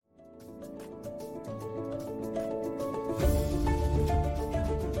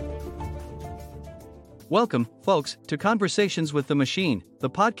Welcome, folks, to Conversations with the Machine, the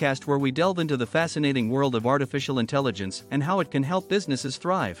podcast where we delve into the fascinating world of artificial intelligence and how it can help businesses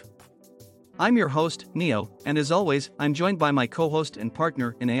thrive. I'm your host, Neo, and as always, I'm joined by my co-host and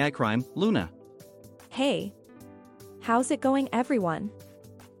partner in AI crime, Luna. Hey! How's it going, everyone?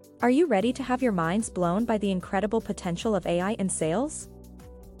 Are you ready to have your minds blown by the incredible potential of AI in sales?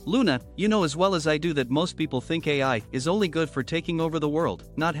 Luna, you know as well as I do that most people think AI is only good for taking over the world,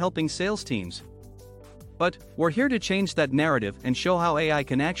 not helping sales teams. But we're here to change that narrative and show how AI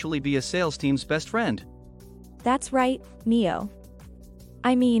can actually be a sales team's best friend. That's right, Neo.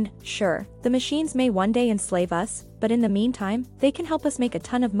 I mean, sure, the machines may one day enslave us, but in the meantime, they can help us make a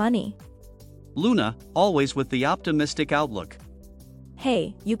ton of money. Luna, always with the optimistic outlook.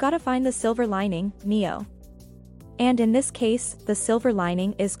 Hey, you gotta find the silver lining, Neo. And in this case, the silver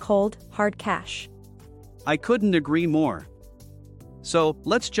lining is cold, hard cash. I couldn't agree more. So,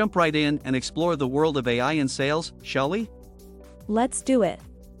 let's jump right in and explore the world of AI in sales, shall we? Let's do it.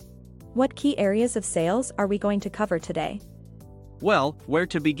 What key areas of sales are we going to cover today? Well, where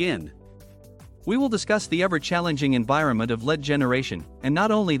to begin? We will discuss the ever-challenging environment of lead generation, and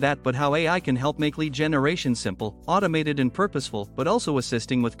not only that but how AI can help make lead generation simple, automated and purposeful, but also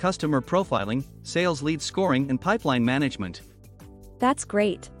assisting with customer profiling, sales lead scoring and pipeline management. That's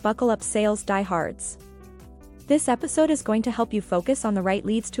great, buckle up sales diehards. This episode is going to help you focus on the right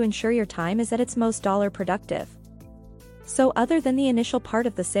leads to ensure your time is at its most productive. So other than the initial part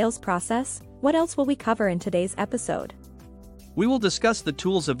of the sales process, what else will we cover in today's episode? We will discuss the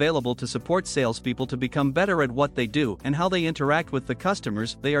tools available to support salespeople to become better at what they do and how they interact with the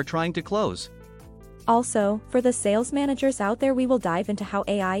customers they are trying to close. Also, for the sales managers out there, we will dive into how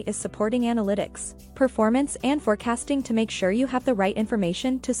AI is supporting analytics, performance, and forecasting to make sure you have the right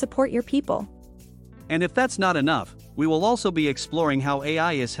information to support your people. And if that's not enough, we will also be exploring how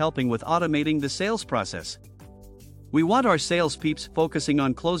AI is helping with automating the sales process. We want our sales peeps focusing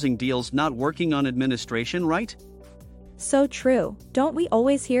on closing deals, not working on administration, right? So true. Don't we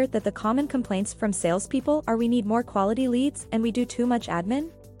always hear that the common complaints from salespeople are we need more quality leads and we do too much admin?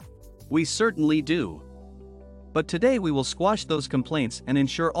 We certainly do. But today we will squash those complaints and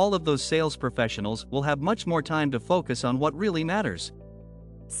ensure all of those sales professionals will have much more time to focus on what really matters.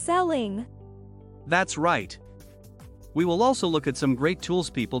 Selling. That's right. We will also look at some great tools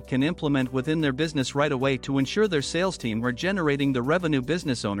people can implement within their business right away to ensure their sales team are generating the revenue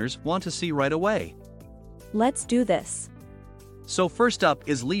business owners want to see right away. Let's do this. So first up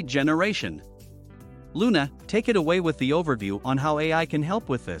is lead generation. Luna, take it away with the overview on how AI can help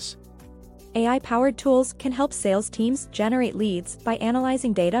with this. AI-powered tools can help sales teams generate leads by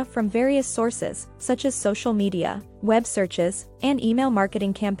analyzing data from various sources, such as social media, web searches, and email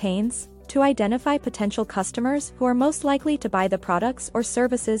marketing campaigns, to identify potential customers who are most likely to buy the products or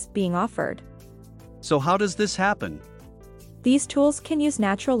services being offered. So how does this happen? These tools can use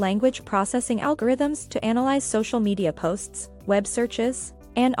natural language processing algorithms to analyze social media posts, web searches,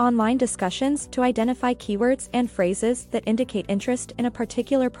 and online discussions to identify keywords and phrases that indicate interest in a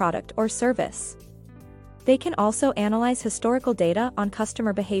particular product or service. They can also analyze historical data on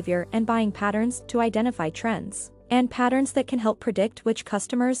customer behavior and buying patterns to identify trends and patterns that can help predict which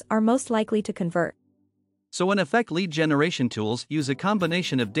customers are most likely to convert. So in effect, lead generation tools use a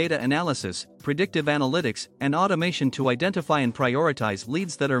combination of data analysis, predictive analytics, and automation to identify and prioritize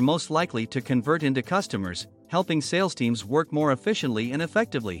leads that are most likely to convert into customers, helping sales teams work more efficiently and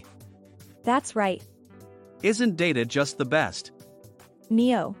effectively. That's right. Isn't data just the best?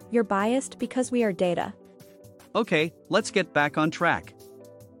 Neo, you're biased because we are data. Okay, let's get back on track.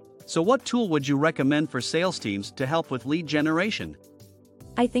 So what tool would you recommend for sales teams to help with lead generation?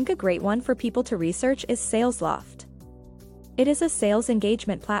 I think a great one for people to research is SalesLoft. It is a sales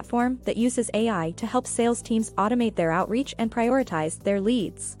engagement platform that uses AI to help sales teams automate their outreach and prioritize their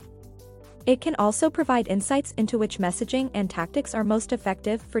leads. It can also provide insights into which messaging and tactics are most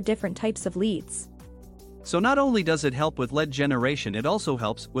effective for different types of leads. So not only does it help with lead generation, it also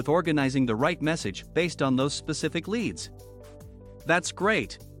helps with organizing the right message based on those specific leads. That's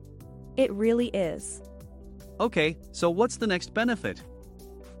great. It really is. Okay, so what's the next benefit?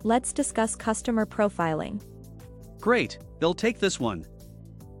 Let's discuss customer profiling. Great, they'll take this one.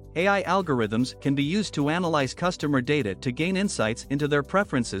 AI algorithms can be used to analyze customer data to gain insights into their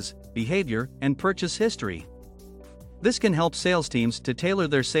preferences, behavior, and purchase history. This can help sales teams to tailor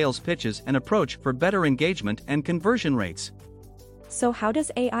their sales pitches and approach for better engagement and conversion rates. So how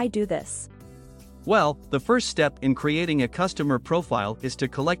does AI do this? Well, the first step in creating a customer profile is to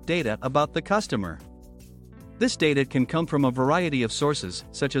collect data about the customer. This data can come from a variety of sources,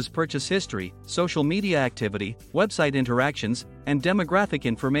 such as purchase history, social media activity, website interactions, and demographic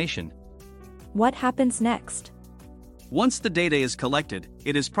information. What happens next? Once the data is collected,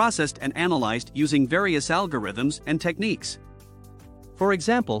 it is processed and analyzed using various algorithms and techniques. For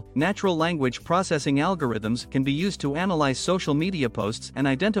example, natural language processing algorithms can be used to analyze social media posts and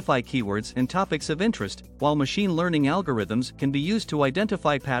identify keywords and topics of interest, while machine learning algorithms can be used to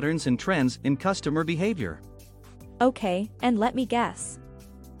identify patterns and trends in customer behavior. Okay, and let me guess.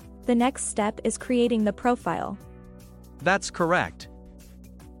 The next step is creating the profile. That's correct.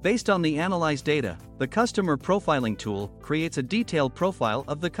 Based on the analyzed data, the customer profiling tool creates a detailed profile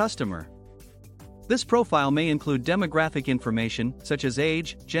of the customer. This profile may include demographic information such as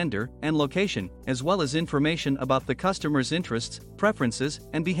age, gender, and location, as well as information about the customer's interests, preferences,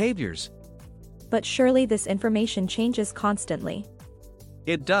 and behaviors. But surely this information changes constantly.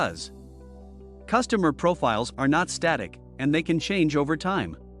 It does. Customer profiles are not static, and they can change over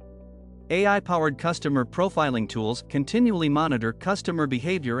time. AI-powered customer profiling tools continually monitor customer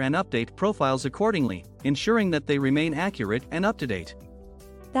behavior and update profiles accordingly, ensuring that they remain accurate and up-to-date.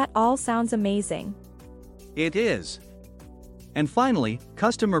 That all sounds amazing. It is. And finally,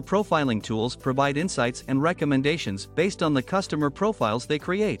 customer profiling tools provide insights and recommendations based on the customer profiles they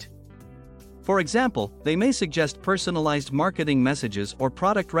create. For example, they may suggest personalized marketing messages or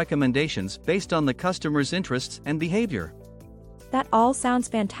product recommendations based on the customer's interests and behavior. That all sounds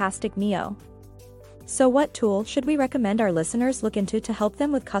fantastic, Neo. So what tool should we recommend our listeners look into to help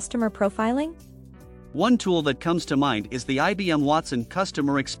them with customer profiling? One tool that comes to mind is the IBM Watson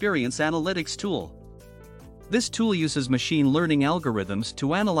Customer Experience Analytics tool. This tool uses machine learning algorithms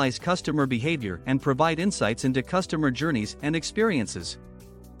to analyze customer behavior and provide insights into customer journeys and experiences.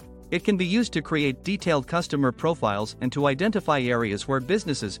 It can be used to create detailed customer profiles and to identify areas where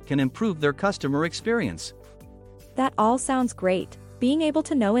businesses can improve their customer experience. That all sounds great. Being able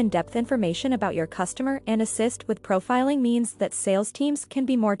to know in-depth information about your customer and assist with profiling means that sales teams can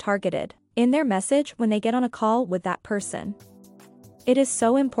be more targeted in their message when they get on a call with that person. It is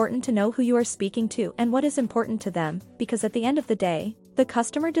so important to know who you are speaking to and what is important to them, because at the end of the day, the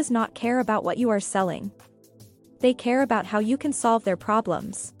customer does not care about what you are selling. They care about how you can solve their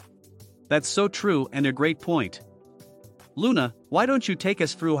problems. That's so true and a great point. Luna, why don't you take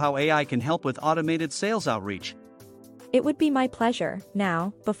us through how AI can help with automated sales outreach? It would be my pleasure.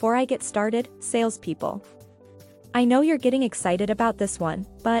 Now, before I get started, salespeople. I know you're getting excited about this one,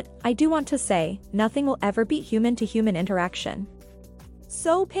 but I do want to say, nothing will ever beat human-to-human interaction.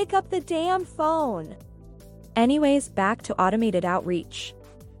 So pick up the damn phone. Anyways, back to automated outreach.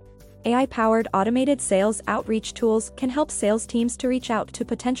 AI-powered automated sales outreach tools can help sales teams to reach out to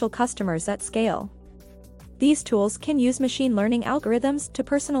potential customers at scale. These tools can use machine learning algorithms to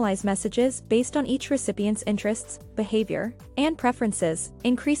personalize messages based on each recipient's interests, behavior, and preferences,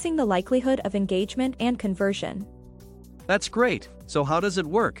 increasing the likelihood of engagement and conversion. That's great. So how does it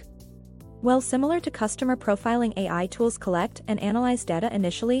work? Well, similar to customer profiling, AI tools collect and analyze data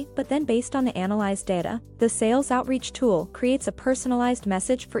initially, but then based on the analyzed data, the sales outreach tool creates a personalized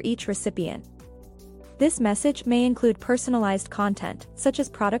message for each recipient. This message may include personalized content, such as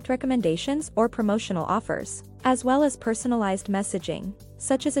product recommendations or promotional offers, as well as personalized messaging,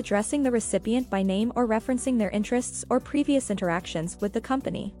 such as addressing the recipient by name or referencing their interests or previous interactions with the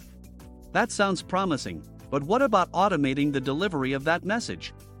company. That sounds promising, but what about automating the delivery of that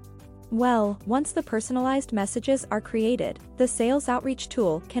message? Well, once the personalized messages are created, the sales outreach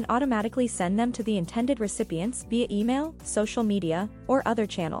tool can automatically send them to the intended recipients via email, social media, or other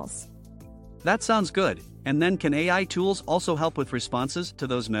channels. That sounds good. And then can AI tools also help with responses to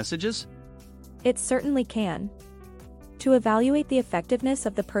those messages? It certainly can. To evaluate the effectiveness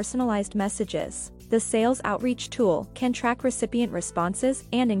of the personalized messages, the sales outreach tool can track recipient responses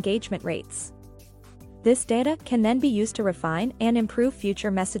and engagement rates. This data can then be used to refine and improve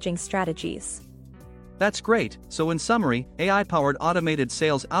future messaging strategies. That's great. So in summary, AI-powered automated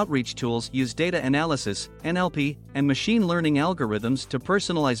sales outreach tools use data analysis, NLP, and machine learning algorithms to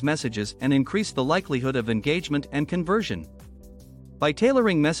personalize messages and increase the likelihood of engagement and conversion. By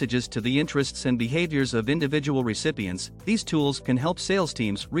tailoring messages to the interests and behaviors of individual recipients, these tools can help sales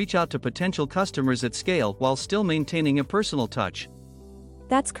teams reach out to potential customers at scale while still maintaining a personal touch.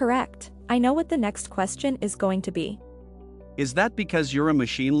 That's correct. I know what the next question is going to be. Is that because you're a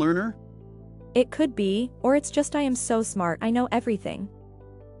machine learner? It could be, or it's just I am so smart I know everything.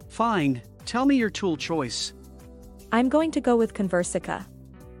 Fine, tell me your tool choice. I'm going to go with Conversica.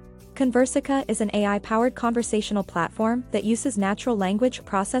 Conversica is an AI-powered conversational platform that uses natural language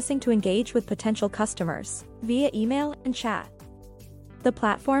processing to engage with potential customers via email and chat. The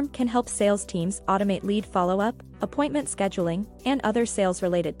platform can help sales teams automate lead follow-up, appointment scheduling, and other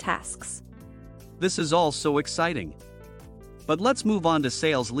sales-related tasks. This is all so exciting. But let's move on to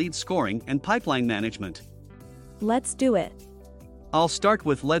sales lead scoring and pipeline management. Let's do it. I'll start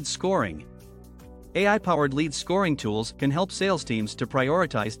with lead scoring. AI-powered lead scoring tools can help sales teams to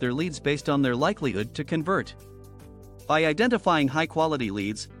prioritize their leads based on their likelihood to convert. By identifying high-quality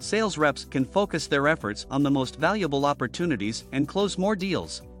leads, sales reps can focus their efforts on the most valuable opportunities and close more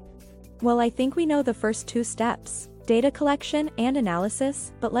deals. Well, I think we know the first two steps, data collection and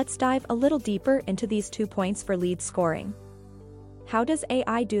analysis, but let's dive a little deeper into these 2 points for lead scoring. How does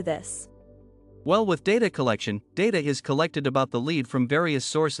AI do this? Well, with data collection, data is collected about the lead from various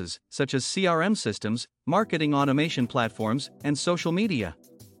sources, such as CRM systems, marketing automation platforms, and social media.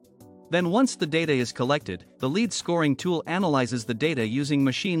 Then once the data is collected, the lead scoring tool analyzes the data using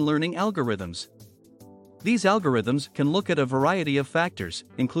machine learning algorithms. These algorithms can look at a variety of factors,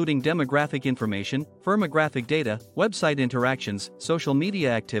 including demographic information, firmographic data, website interactions, social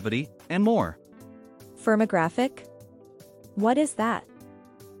media activity, and more. Firmographic? What is that?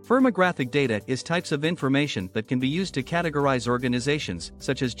 Firmographic data is types of information that can be used to categorize organizations,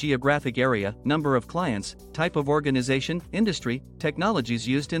 such as geographic area, number of clients, type of organization, industry, technologies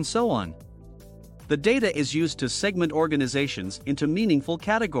used, and so on. The data is used to segment organizations into meaningful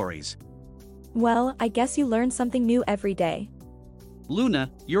categories. Well, I guess you learn something new every day.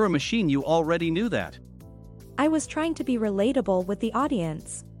 Luna, you're a machine, you already knew that. I was trying to be relatable with the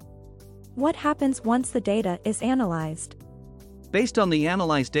audience. What happens once the data is analyzed? Based on the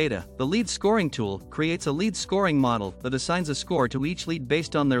analyzed data, the lead scoring tool creates a lead scoring model that assigns a score to each lead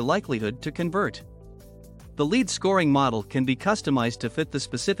based on their likelihood to convert. The lead scoring model can be customized to fit the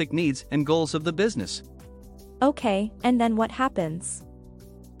specific needs and goals of the business. Okay, and then what happens?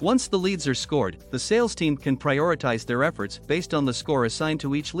 Once the leads are scored, the sales team can prioritize their efforts based on the score assigned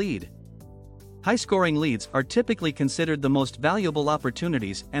to each lead. High-scoring leads are typically considered the most valuable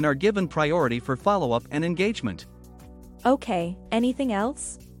opportunities and are given priority for follow-up and engagement. Okay, anything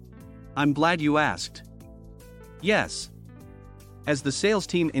else? I'm glad you asked. Yes. As the sales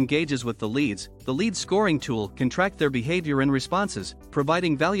team engages with the lead scoring tool can track their behavior and responses,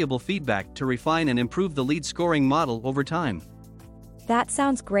 providing valuable feedback to refine and improve the lead scoring model over time. That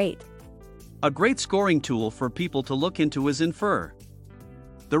sounds great. A great scoring tool for people to look into is Infer.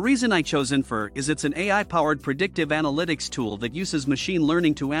 The reason I chose Infer is it's an AI-powered predictive analytics tool that uses machine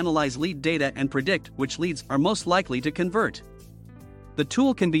learning to analyze lead data and predict which leads are most likely to convert. The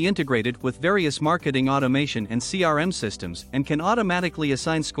tool can be integrated with various marketing automation and CRM systems and can automatically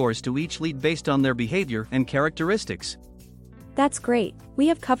assign scores to each lead based on their behavior and characteristics. That's great. We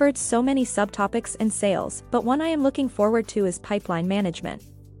have covered so many subtopics in sales, but one I am looking forward to is pipeline management.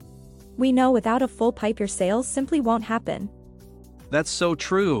 We know without a full pipe your sales simply won't happen. That's so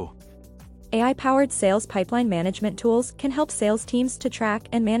true. AI-powered sales pipeline management tools can help sales teams to track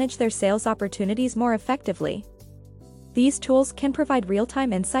and manage their sales opportunities more effectively. These tools can provide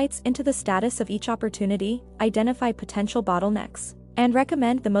real-time insights into the status of each opportunity, identify potential bottlenecks, and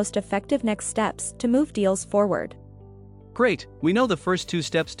recommend the most effective next steps to move deals forward. Great, we know the first 2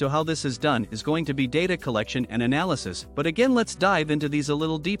 steps to how this is done is going to be data collection and analysis, but again let's dive into these a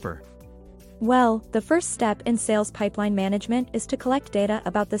little deeper. Well, the first step in sales pipeline management is to collect data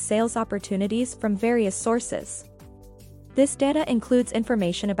about the sales opportunities from various sources. This data includes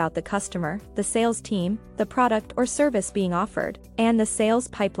information about the customer, the sales team, the product or service being offered, and the sales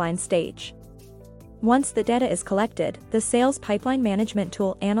pipeline stage. Once the data is collected, the sales pipeline management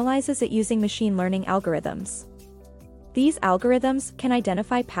tool analyzes it using machine learning algorithms. These algorithms can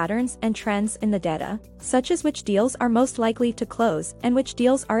identify patterns and trends in the data, such as which deals are most likely to close and which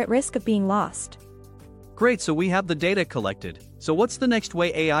deals are at risk of being lost. Great, so we have the data collected. So what's the next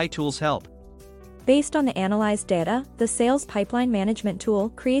way AI tools help? Based on the analyzed data, the sales pipeline management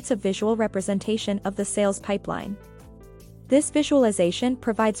tool creates a visual representation of the sales pipeline. This visualization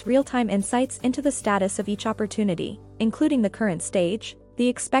provides real-time insights into the status of each opportunity, including the current stage, the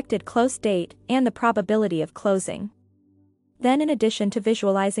expected close date, and the probability of closing. Then, in addition to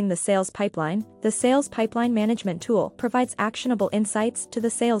visualizing the sales pipeline management tool provides actionable insights to the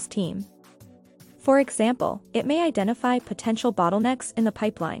sales team. For example, it may identify potential bottlenecks in the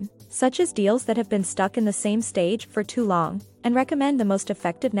pipeline, such as deals that have been stuck in the same stage for too long, and recommend the most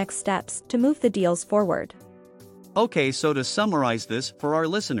effective next steps to move the deals forward. Okay, so to summarize this for our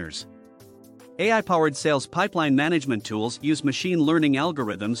listeners, AI-powered sales pipeline management tools use machine learning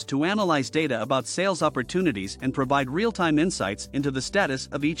algorithms to analyze data about sales opportunities and provide real-time insights into the status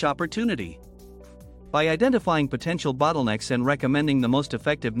of each opportunity. By identifying potential bottlenecks and recommending the most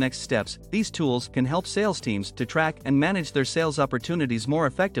effective next steps, these tools can help sales teams to track and manage their sales opportunities more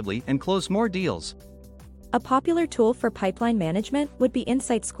effectively and close more deals. A popular tool for pipeline management would be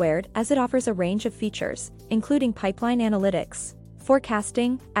Insight Squared, as it offers a range of features, including pipeline analytics,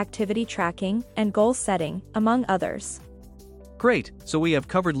 forecasting, activity tracking, and goal setting, among others. Great, so we have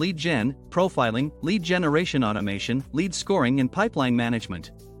covered lead gen, profiling, lead generation automation, lead scoring, and pipeline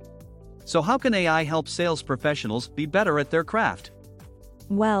management. So how can AI help sales professionals be better at their craft?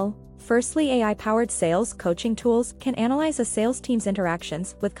 Well, firstly, AI-powered sales coaching tools can analyze a sales team's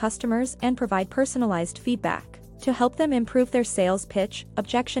interactions with customers and provide personalized feedback to help them improve their sales pitch,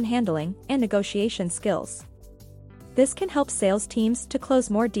 objection handling, and negotiation skills. This can help sales teams to close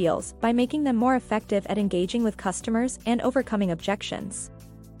more deals by making them more effective at engaging with customers and overcoming objections.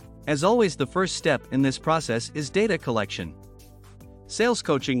 As always, the first step in this process is data collection. Sales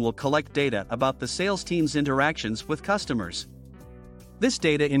coaching will collect data about the sales team's interactions with customers. This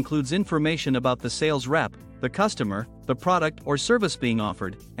data includes information about the sales rep, the customer, the product or service being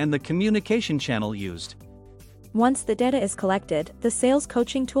offered, and the communication channel used. Once the data is collected, the sales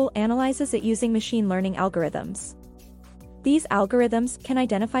coaching tool analyzes it using machine learning algorithms. These algorithms can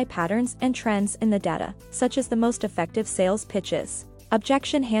identify patterns and trends in the data, such as the most effective sales pitches,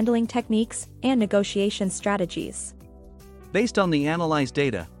 objection handling techniques, and negotiation strategies. Based on the analyzed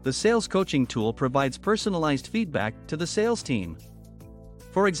data, the sales coaching tool provides personalized feedback to the sales team.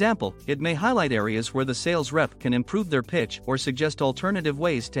 For example, it may highlight areas where the sales rep can improve their pitch or suggest alternative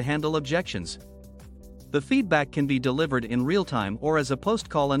ways to handle objections. The feedback can be delivered in real time or as a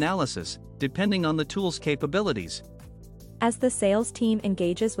post-call analysis, depending on the tool's capabilities. As the sales team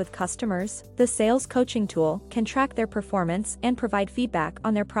engages with customers, the sales coaching tool can track their performance and provide feedback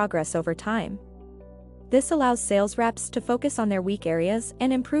on their progress over time. This allows sales reps to focus on their weak areas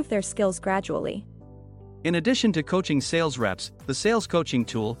and improve their skills gradually. In addition to coaching sales reps, the sales coaching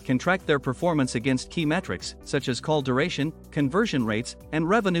tool can track their performance against key metrics, such as call duration, conversion rates, and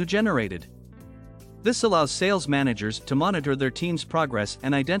revenue generated. This allows sales managers to monitor their team's progress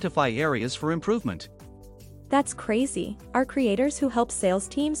and identify areas for improvement. That's crazy. Our creators who help sales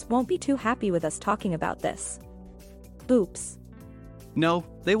teams won't be too happy with us talking about this. Oops. No,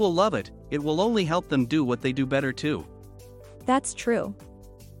 they will love it. It will only help them do what they do better too. That's true.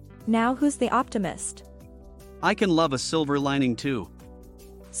 Now who's the optimist? I can love a silver lining too.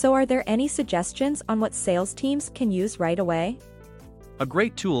 So are there any suggestions on what sales teams can use right away? A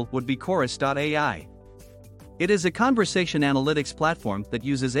great tool would be Chorus.ai. It is a conversation analytics platform that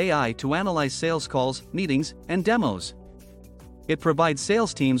uses AI to analyze sales calls, meetings, and demos. It provides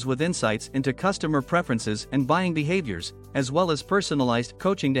sales teams with insights into customer preferences and buying behaviors, as well as personalized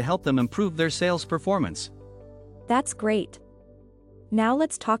coaching to help them improve their sales performance. That's great. Now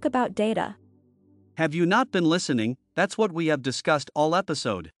let's talk about data. Have you not been listening? That's what we have discussed all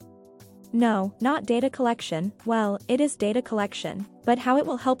episode. No, not data collection. Well, it is data collection, but how it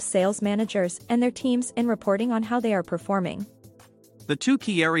will help sales managers and their teams in reporting on how they are performing. The two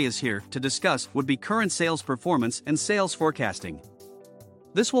key areas here to discuss would be current sales performance and sales forecasting.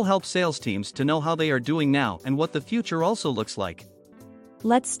 This will help sales teams to know how they are doing now and what the future also looks like.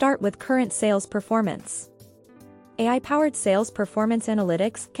 Let's start with current sales performance. AI-powered sales performance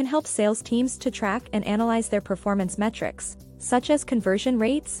analytics can help sales teams to track and analyze their performance metrics, such as conversion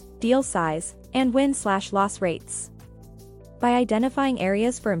rates, deal size, and win/loss rates. By identifying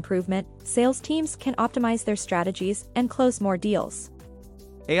areas for improvement, sales teams can optimize their strategies and close more deals.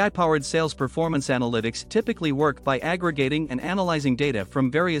 AI-powered sales performance analytics typically work by aggregating and analyzing data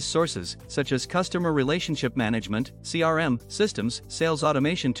from various sources, such as customer relationship management, CRM systems, sales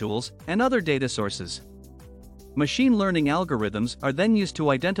automation tools, and other data sources. Machine learning algorithms are then used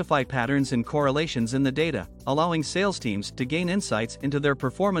to identify patterns and correlations in the data, allowing sales teams to gain insights into their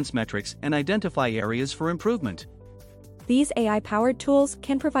performance metrics and identify areas for improvement. These AI-powered tools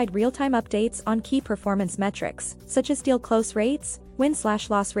can provide real-time updates on key performance metrics, such as deal close rates,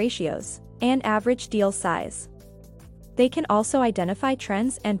 win/loss ratios, and average deal size. They can also identify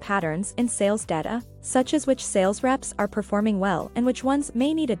trends and patterns in sales data, such as which sales reps are performing well and which ones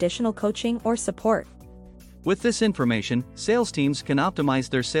may need additional coaching or support. With this information, sales teams can optimize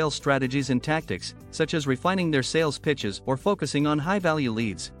their sales strategies and tactics, such as refining their sales pitches or focusing on high-value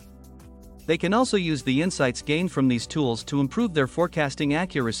leads. They can also use the insights gained from these tools to improve their forecasting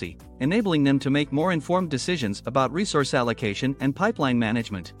accuracy, enabling them to make more informed decisions about resource allocation and pipeline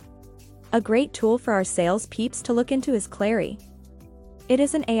management. A great tool for our sales peeps to look into is Clari. It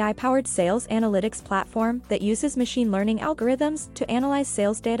is an AI-powered sales analytics platform that uses machine learning algorithms to analyze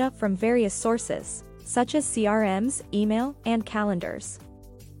sales data from various sources, such as CRMs, email, and calendars.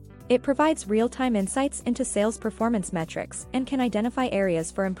 It provides real-time insights into sales performance metrics and can identify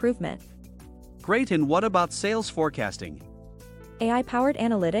areas for improvement. Great, and what about sales forecasting? AI-powered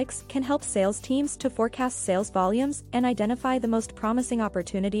analytics can help sales teams to forecast sales volumes and identify the most promising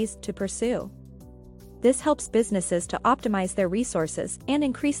opportunities to pursue. This helps businesses to optimize their resources and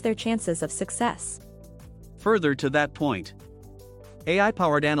increase their chances of success. Further to that point,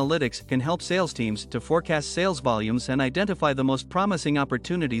 AI-powered analytics can help sales teams to forecast sales volumes and identify the most promising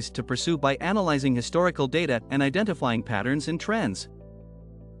opportunities to pursue by analyzing historical data and identifying patterns and trends.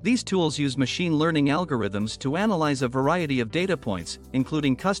 These tools use machine learning algorithms to analyze a variety of data points,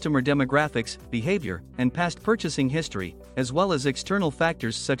 including customer demographics, behavior, and past purchasing history, as well as external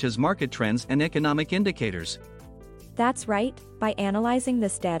factors such as market trends and economic indicators. That's right, by analyzing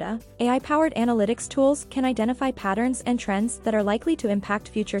this data, AI-powered analytics tools can identify patterns and trends that are likely to impact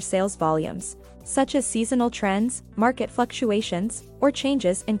future sales volumes, such as seasonal trends, market fluctuations, or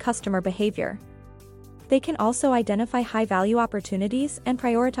changes in customer behavior. They can also identify high-value opportunities and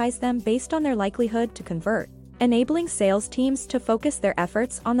prioritize them based on their likelihood to convert, enabling sales teams to focus their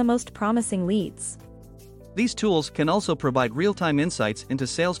efforts on the most promising leads. These tools can also provide real-time insights into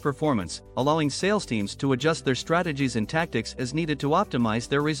sales performance, allowing sales teams to adjust their strategies and tactics as needed to optimize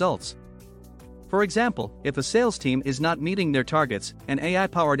their results. For example, if a sales team is not meeting their targets, an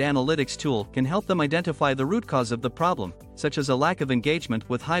AI-powered analytics tool can help them identify the root cause of the problem, such as a lack of engagement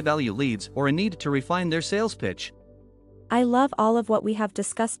with high-value leads or a need to refine their sales pitch. I love all of what we have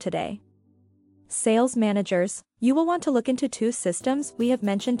discussed today. Sales managers, you will want to look into two systems we have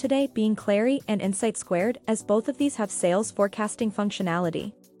mentioned today, being Clari and Insight Squared, as both of these have sales forecasting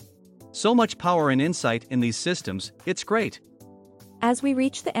functionality. So much power and insight in these systems, it's great. As we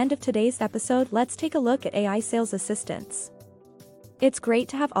reach the end of today's episode, let's take a look at AI sales assistants. It's great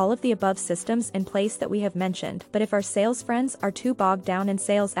to have all of the above systems in place that we have mentioned, but if our sales friends are too bogged down in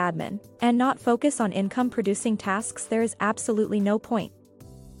sales admin and not focus on income-producing tasks, there is absolutely no point.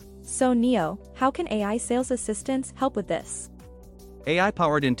 So Neo, how can AI sales assistants help with this?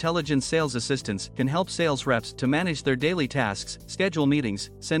 AI-powered intelligent sales assistants can help sales reps to manage their daily tasks, schedule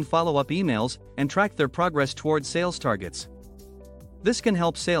meetings, send follow-up emails, and track their progress toward sales targets. This can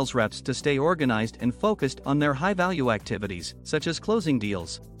help sales reps to stay organized and focused on their high-value activities, such as closing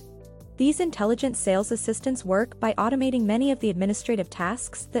deals. These intelligent sales assistants work by automating many of the administrative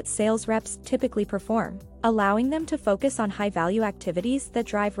tasks that sales reps typically perform, allowing them to focus on high-value activities that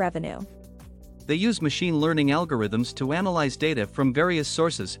drive revenue. They use machine learning algorithms to analyze data from various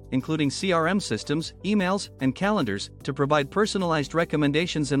sources, including CRM systems, emails, and calendars, to provide personalized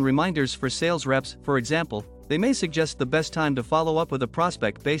recommendations and reminders for sales reps. For example, they may suggest the best time to follow up with a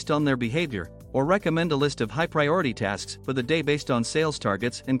prospect based on their behavior, or recommend a list of high-priority tasks for the day based on sales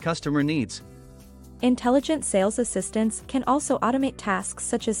targets and customer needs. Intelligent sales assistants can also automate tasks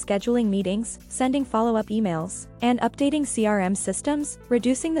such as scheduling meetings, sending follow-up emails, and updating CRM systems,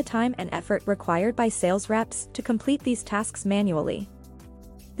 reducing the time and effort required by sales reps to complete these tasks manually.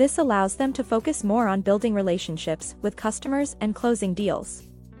 This allows them to focus more on building relationships with customers and closing deals.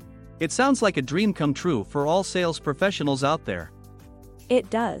 It sounds like a dream come true for all sales professionals out there.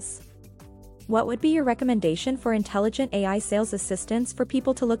 It does. What would be your recommendation for intelligent AI sales assistants for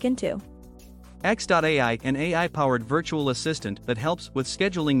people to look into? X.AI, an AI-powered virtual assistant that helps with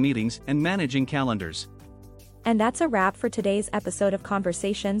scheduling meetings and managing calendars. And that's a wrap for today's episode of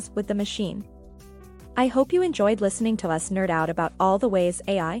Conversations with the Machine. I hope you enjoyed listening to us nerd out about all the ways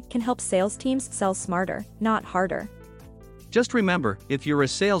AI can help sales teams sell smarter, not harder. Just remember, if you're a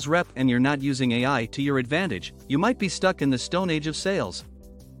sales rep and you're not using AI to your advantage, you might be stuck in the stone age of sales.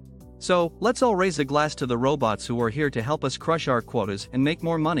 So, let's all raise a glass to the robots who are here to help us crush our quotas and make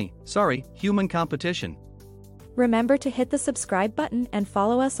more money. Sorry, human competition. Remember to hit the subscribe button and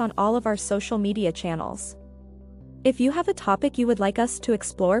follow us on all of our social media channels. If you have a topic you would like us to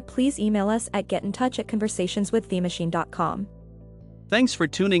explore, please email us at getintouch@conversationswiththemachine.com. Thanks for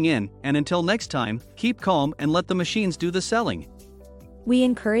tuning in, and until next time, keep calm and let the machines do the selling. We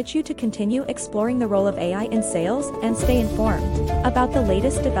encourage you to continue exploring the role of AI in sales and stay informed about the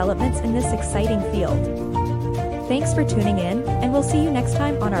latest developments in this exciting field. Thanks for tuning in, and we'll see you next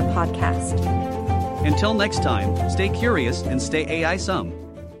time on our podcast. Until next time, stay curious and stay AI-some.